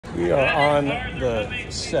We are on the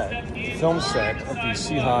film set of the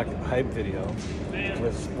Seahawk hype video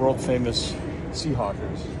with world-famous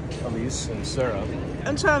Seahawkers, Elise and Sarah.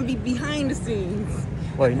 I'm trying to be behind the scenes.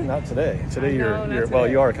 Well, not today. Today you're well,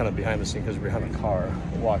 you are kind of behind the scenes because we're behind a car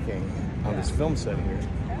walking on this film set here.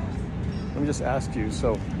 Let me just ask you,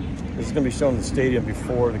 so this is going to be shown in the stadium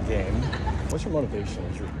before the game. What's your motivation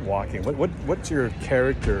as you're walking? What's your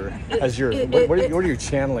character as you're, what are you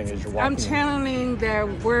channeling as you're walking? I'm channeling that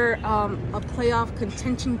we're a playoff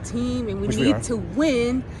contention team and we need to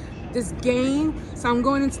win this game. So I'm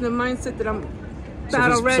going into the mindset that I'm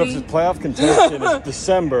battle ready. So if it's playoff contention, it's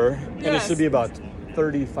December, and yes. it should be about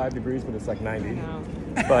 35 degrees, but it's like 90.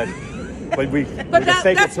 But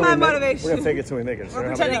that's my motivation. We're gonna fake it till we make it. We're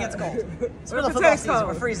pretending it's cold. It's the football season.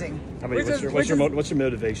 We're freezing. How about what's your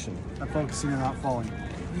motivation? I'm focusing on not falling.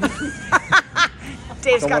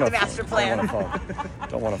 Dave's got the master plan.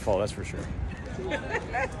 Don't want to fall. That's for sure.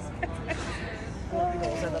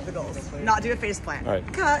 I love the goals. Not do a face plant. All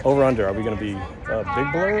right. Cut. Over under. Are we going to be a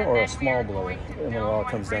big blur or a small blur? And when it all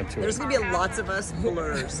comes down to it. There's going to be lots of us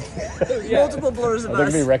blurs. Multiple blurs of us. They're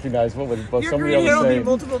going to be recognized. What would somebody else There'll say? be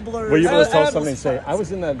multiple blurs. Will you be able to tell somebody and say, I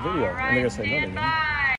was in that video? And they're going to say, no, they didn't.